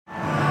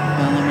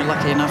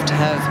lucky enough to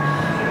have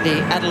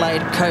the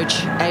Adelaide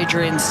coach,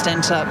 Adrian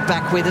Stenta,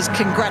 back with us.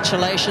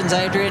 Congratulations,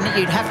 Adrian.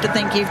 You'd have to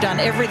think you've done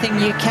everything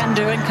you can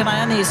do, and can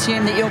I only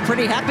assume that you're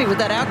pretty happy with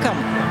that outcome?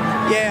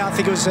 Yeah, I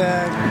think it was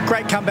a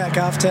great comeback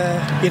after,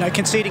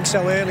 conceding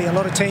so early. A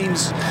lot of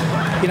teams,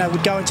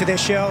 would go into their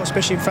shell,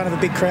 especially in front of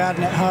a big crowd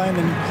and at home,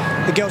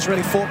 and the girls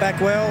really fought back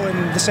well,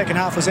 and the second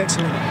half was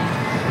excellent.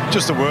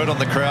 Just a word on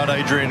the crowd,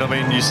 Adrian. I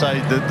mean, you say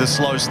the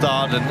slow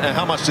start, and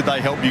how much did they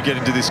help you get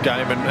into this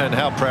game, and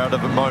how proud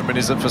of a moment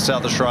is it for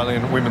South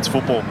Australian women's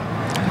football?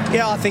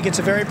 Yeah, I think it's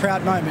a very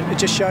proud moment. It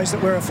just shows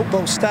that we're a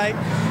football state.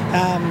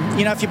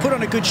 If you put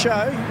on a good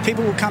show,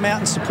 people will come out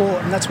and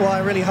support, and that's why I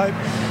really hope,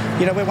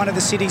 we're one of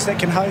the cities that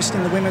can host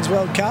in the Women's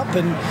World Cup,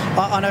 and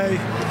I know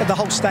the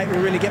whole state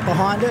will really get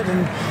behind it,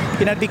 and,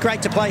 it'd be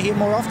great to play here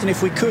more often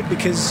if we could,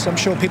 because I'm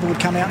sure people would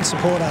come out and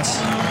support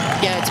us.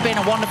 Yeah, it's been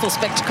a wonderful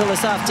spectacle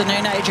this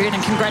afternoon, Adrian,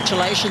 and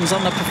congratulations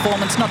on the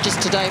performance, not just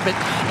today, but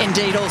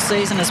indeed all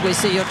season, as we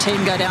see your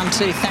team go down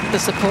to thank the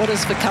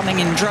supporters for coming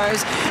in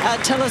droves.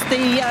 Tell us,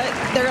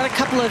 there are a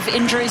couple of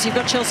injuries. You've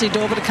got Chelsea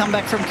Dorber to come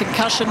back from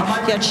concussion.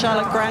 You had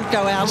Charlotte Grant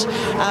go out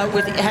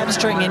with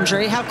hamstring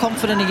injury. How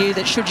confident are you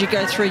that should you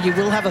go through, you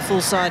will have a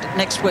full side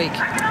next week?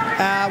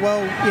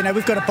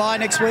 We've got a bye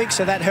next week,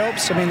 so that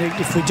helps. I mean,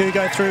 if we do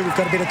go through, we've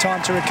got a bit of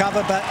time to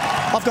recover. But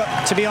I've got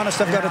a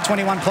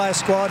 21-player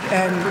squad,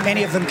 and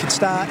any of them could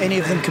start, any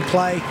of them could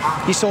play.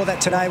 You saw that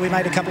today. We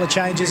made a couple of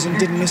changes and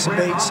didn't miss a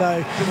beat.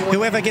 So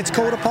whoever gets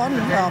called upon,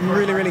 I'm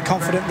really, really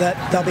confident that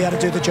they'll be able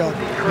to do the job.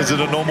 Is it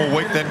a normal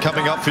week then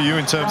coming up for you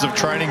in terms of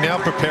training now,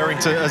 preparing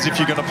as if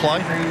you're going to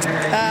play?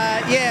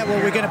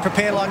 We're going to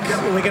prepare like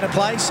we're going to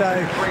play. So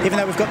even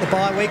though we've got the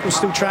bye week, we'll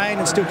still train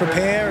and still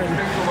prepare.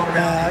 And,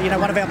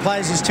 one of our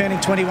players is turning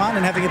 21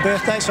 and having a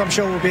birthday, so I'm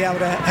sure we'll be able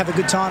to have a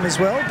good time as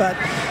well. But,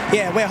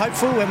 yeah, we're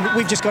hopeful, and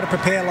we've just got to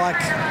prepare like,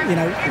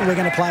 we're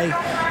going to play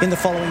in the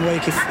following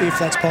week if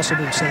that's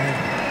possible. So.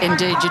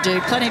 Indeed you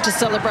do. Plenty to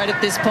celebrate at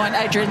this point.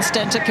 Adrian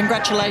Stenta,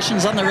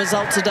 congratulations on the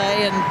result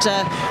today,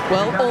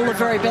 and, all the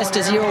very best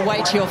as you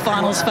await your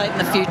finals fate in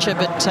the future,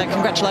 but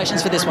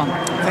congratulations for this one.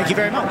 Thank you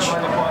very much.